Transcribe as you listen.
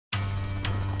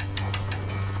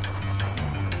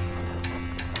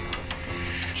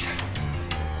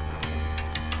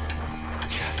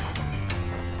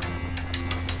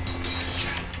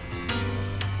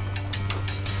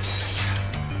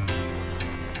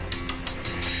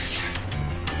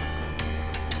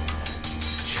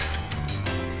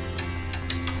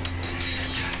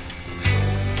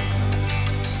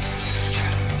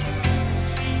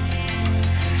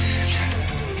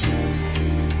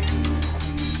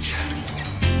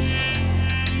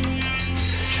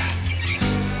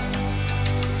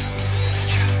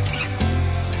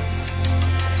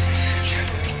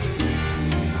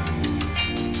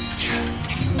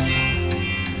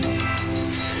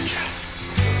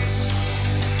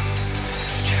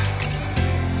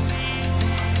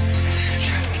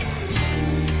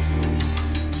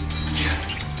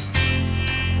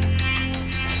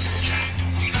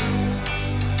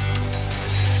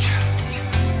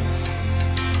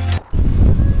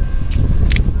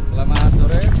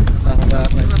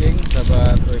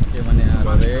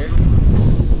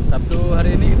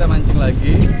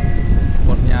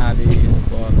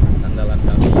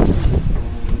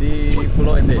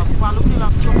palu ini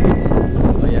langsung.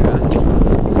 Oh iya kak.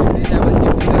 Ini saya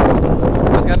mancing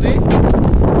Mas Kardi.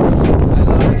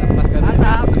 Halo Mas Kardi.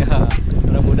 Mantap. Ya,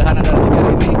 mudah-mudahan ada rezeki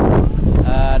hari ini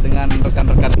dengan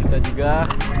rekan-rekan kita juga.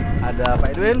 Ada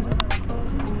Pak Edwin.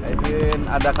 Edwin,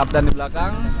 ada kapten di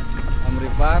belakang,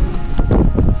 Amripan.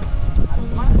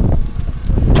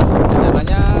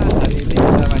 Rencananya hari ini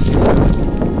kita mancing.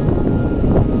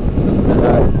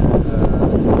 Mudah-mudahan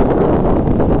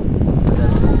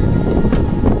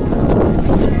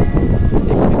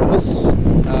ikuti terus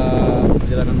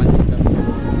perjalanan mancing kami.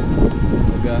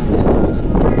 Semoga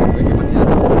menyenangkan bagi mania.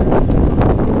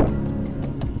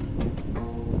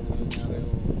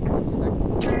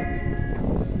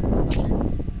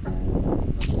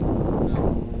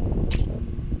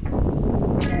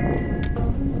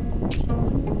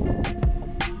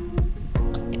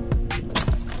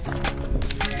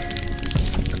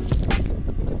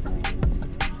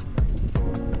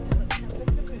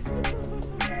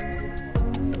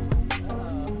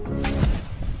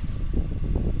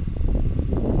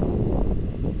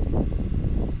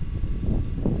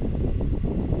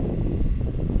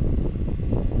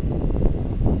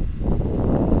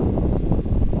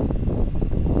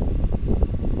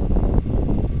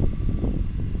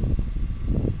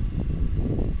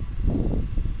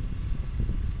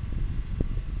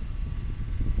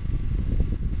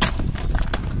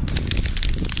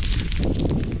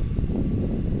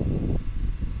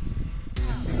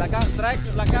 Belakang strike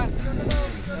di belakang.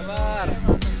 Sabar.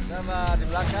 Sabar di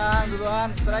belakang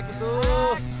duluan strike itu.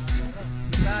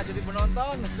 Kita jadi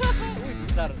penonton. Wih,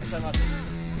 besar Mas.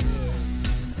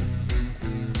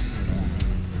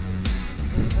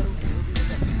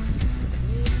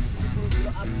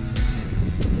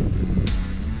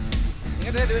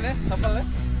 Ingat ya Edwin ya, sampel ya.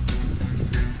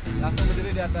 Langsung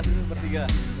berdiri di atas ini bertiga,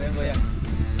 goyang-goyang.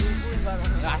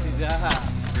 Nggak tidak.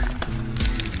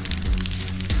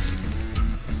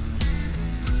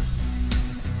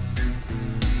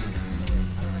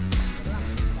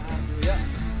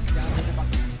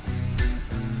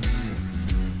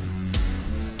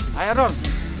 Ayo Ron,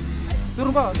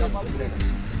 turun kok.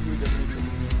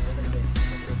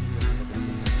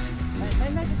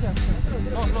 Naik saja.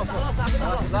 Los.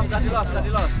 Sudah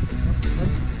dilos.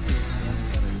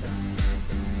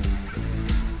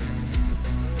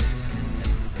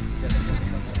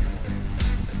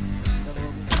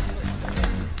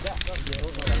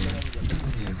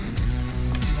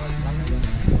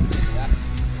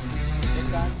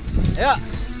 Ayo.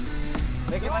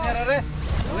 Lagi mania Rore.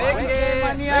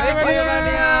 Mania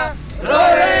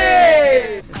Rore.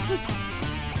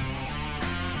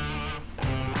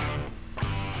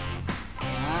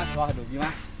 Mas, wah dogi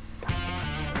Mas.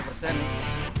 100%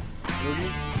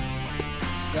 dogi.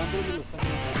 Jangan dulu.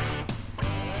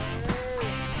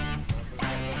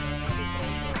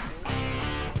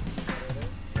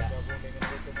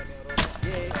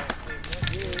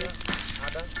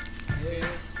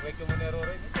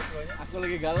 Aku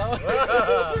lagi galau.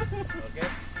 Oke,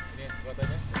 ini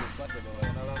fotonya. Cepat ya bawa.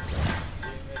 Kenalan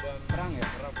di medan Terang ya?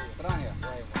 Rabu. Terang ya?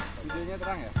 Wah, ya, mantap. Videonya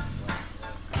terang ya?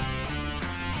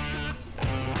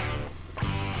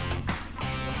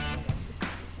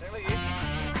 Terang lagi?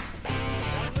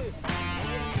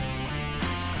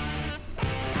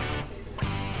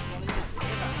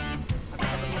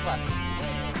 Aku lepas.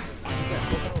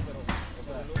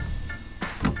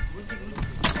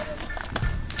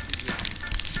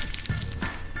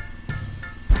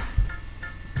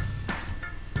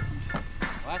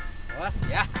 Was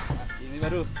ya. Nah, ini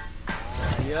baru.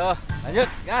 Ayo, lanjut,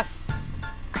 gas.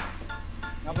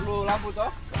 Nggak perlu lampu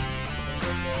toh?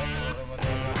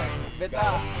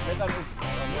 Beta lu.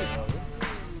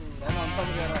 Saya nonton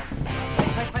sekarang.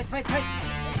 Fight.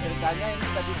 Ceritanya ini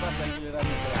tadi pas yang giliran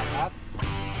istirahat,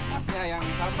 masnya yang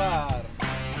sabar.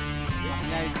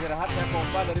 Masnya istirahat, saya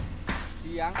pompa dari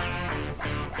siang.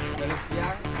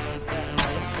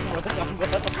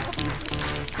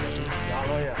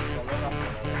 Kalau ya.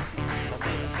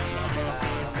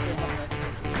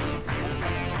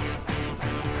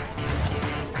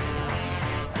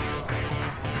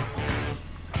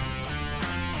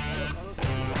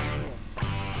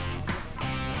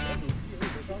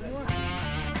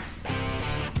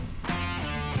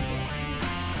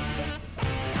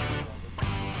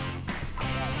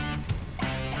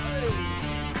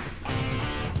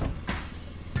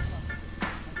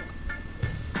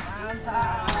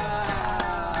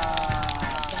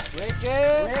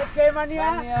 WK Mania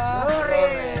Rore.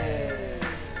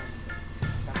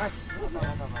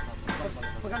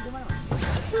 Pegang di mana?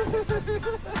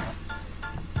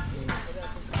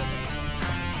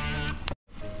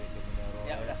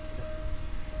 Ya udah.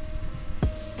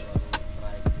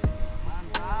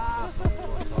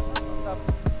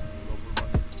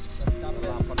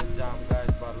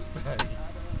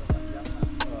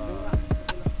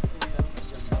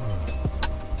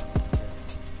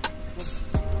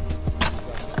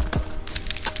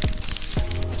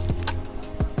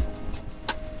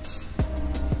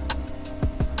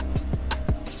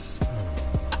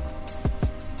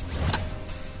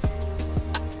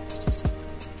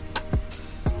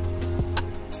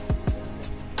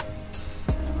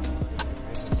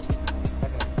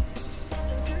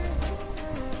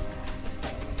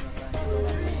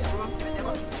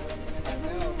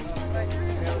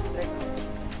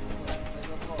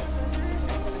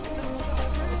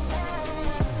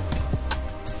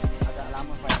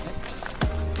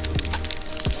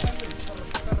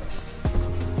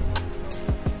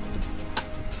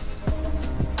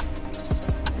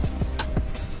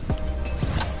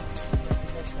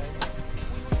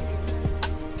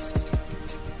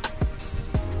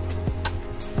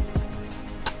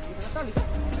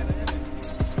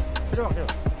 dong.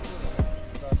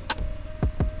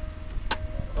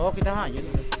 Oh, kita aja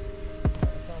dulu.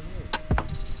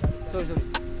 Sorry.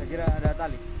 Saya kira ada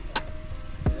tali.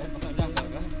 Pakai jangkar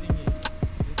kan? Tinggi.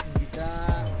 Kita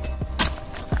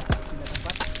pindah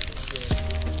tempat.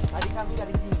 Tadi kami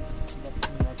dari sini. Pindah ke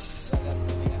sini lagi. Agak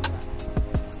ketinggian mana?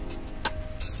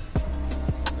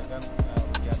 Kan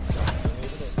bagian ini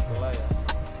itu sekolah ya.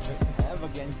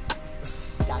 Bagian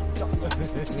cancok.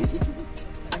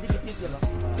 Nanti dikit ya loh.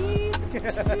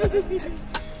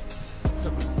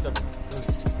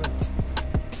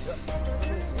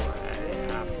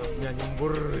 Asapnya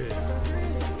nyembur.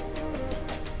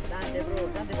 Santai bro,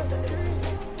 santai.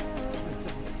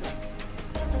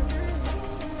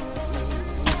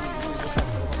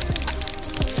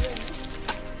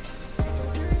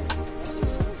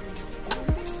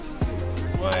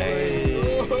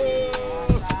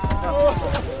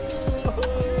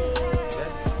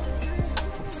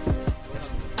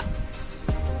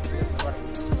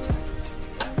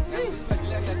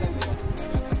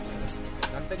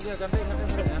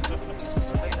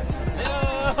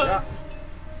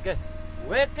 Oke.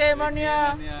 Weke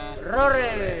mania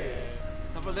rore.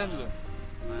 Sampel dan dulu.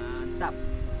 Mantap.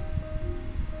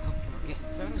 Oke.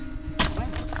 Sana.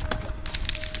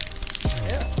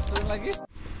 Ayo, turun lagi.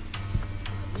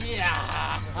 Iya.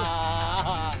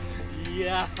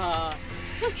 Iya.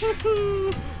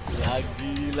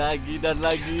 Lagi dan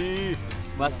lagi.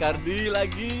 Mas Kardi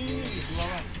lagi.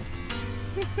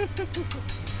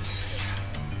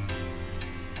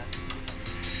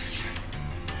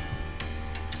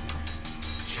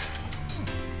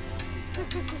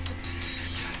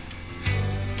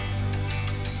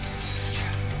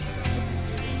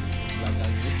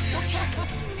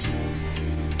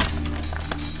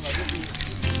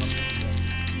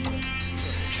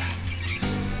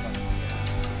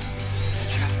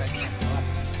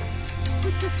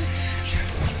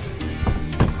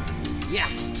 Ya.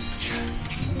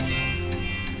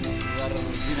 Luar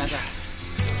binasa.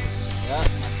 Ya,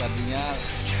 Mas Kardinya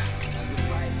lanjut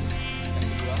fight yang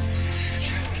kedua.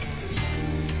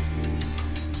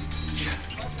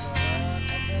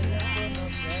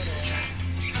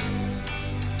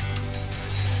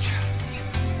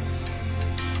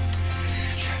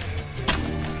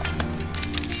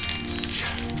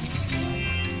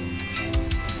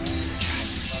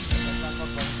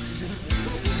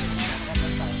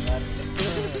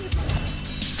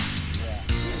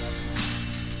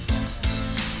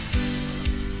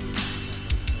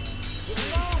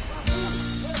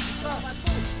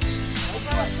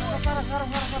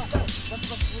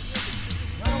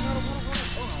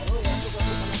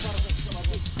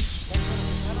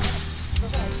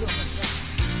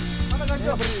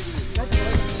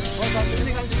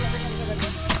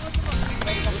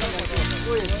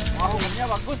 Umumnya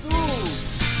bagus tuh.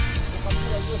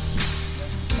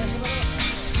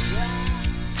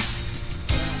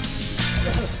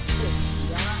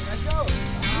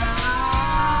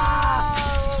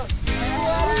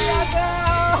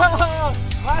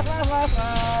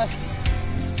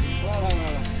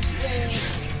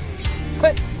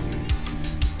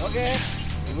 Oke,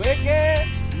 WK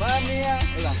mania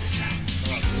ulang.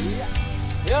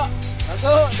 Yuk,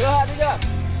 1, 2, 3.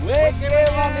 WK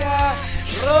mania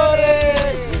rore.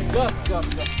 Gas.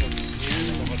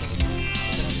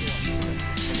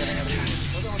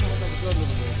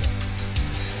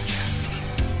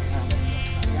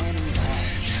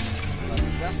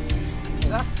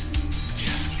 Udah.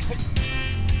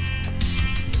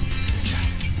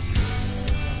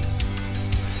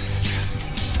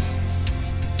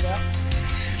 Ya.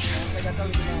 Saya gatal